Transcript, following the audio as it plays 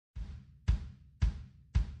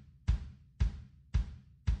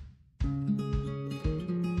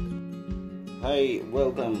Hi,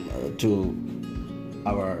 welcome to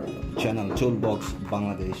our channel Toolbox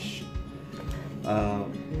Bangladesh.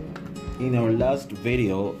 In our last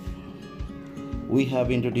video, we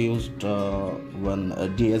have introduced one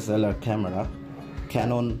DSLR camera,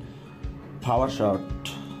 Canon PowerShot,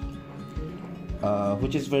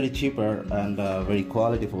 which is very cheaper and very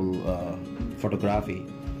qualityful photography.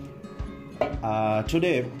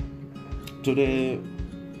 Today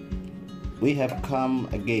we have come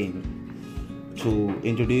again to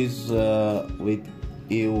introduce with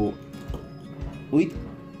you with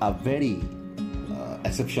a very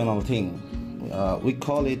exceptional thing. We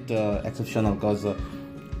call it exceptional because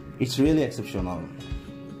it's really exceptional.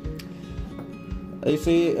 You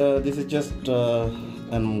see, this is just a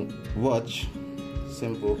watch,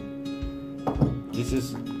 simple. This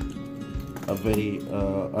is a very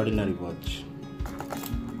ordinary watch.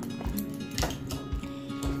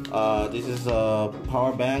 This is a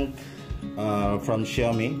power bank from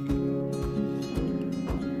Xiaomi,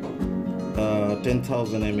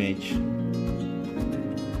 10,000 mAh.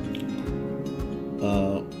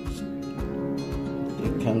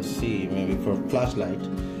 You can see maybe for flashlight.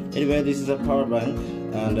 Anyway, this is a power bank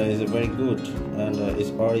and it's very good and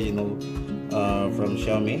it's original from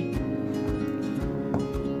Xiaomi.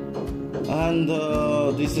 And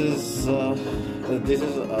this is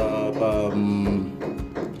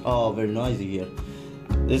oh, very noisy here.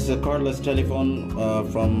 This is a cordless telephone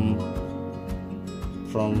from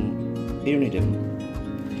Unitem.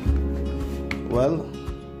 Well,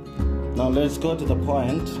 now let's go to the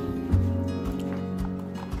point.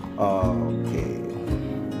 Okay,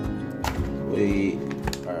 we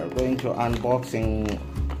are going to unboxing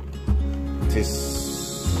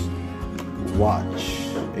this watch.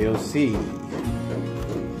 You'll see.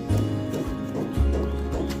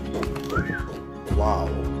 Wow.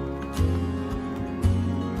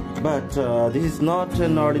 But this is not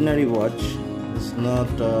an ordinary watch. It's not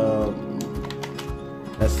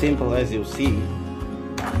as simple as you see.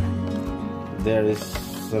 There is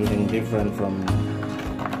something different from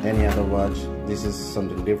any other watch. This is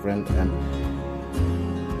something different, and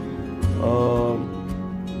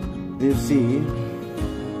you see,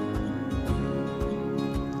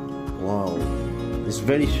 wow, it's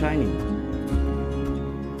very shiny.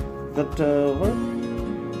 But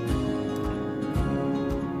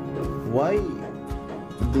why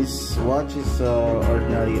this watch is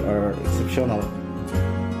ordinary or exceptional?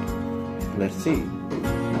 Let's see.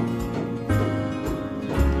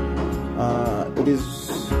 It is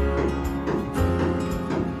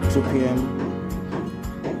 2 p.m.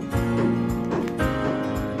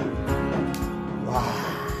 Wow.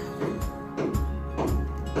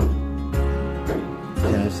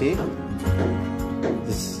 Can you see?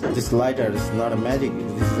 This lighter is not a magic.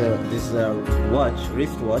 This is a watch,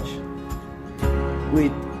 wristwatch,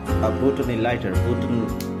 with a Butane lighter.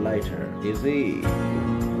 You see?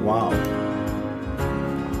 Wow.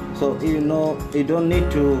 So you don't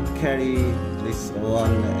need to carry this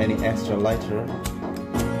one any extra lighter.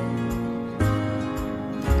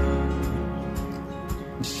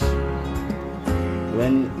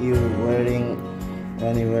 When you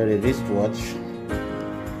wear a wristwatch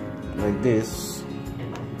like this,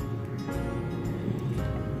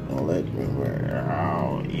 let me wear.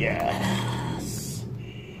 Oh yes,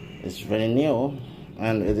 it's very new,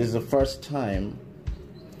 and it is the first time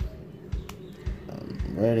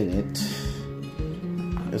I'm wearing it.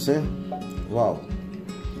 You see? Wow.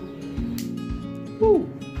 Woo.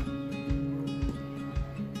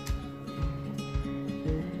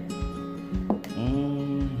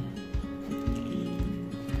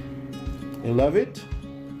 You love it?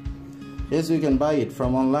 Yes, you can buy it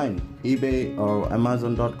from online, eBay or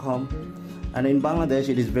Amazon.com, and in Bangladesh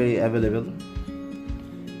it is very available.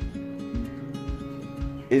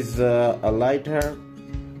 It's a lighter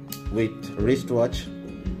with wristwatch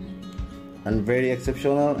and very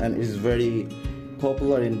exceptional, and is very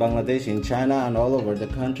popular in Bangladesh, in China, and all over the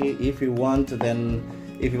country. If you want to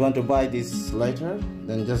buy this lighter,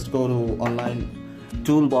 then just go to online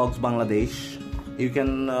Toolbox Bangladesh. You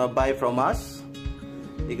can buy from us.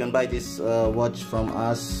 You can buy this watch from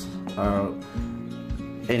us or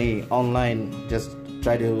any online. Just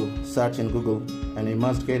try to search in Google and you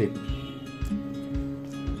must get it.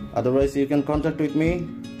 Otherwise, you can contact with me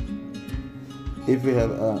if you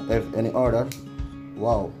have any order.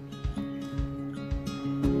 Wow.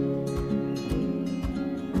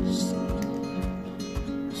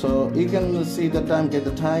 So you can see the time, get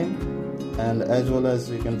the time, and as well as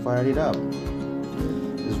you can fire it up.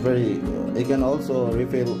 It's very you can also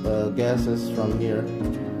refill gases from here.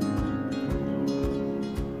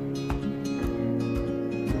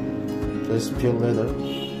 This pure leather,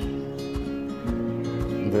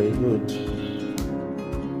 very good.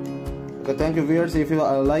 Okay, thank you viewers. If you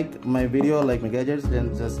like my video, like my gadgets,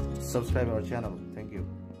 then just subscribe our channel.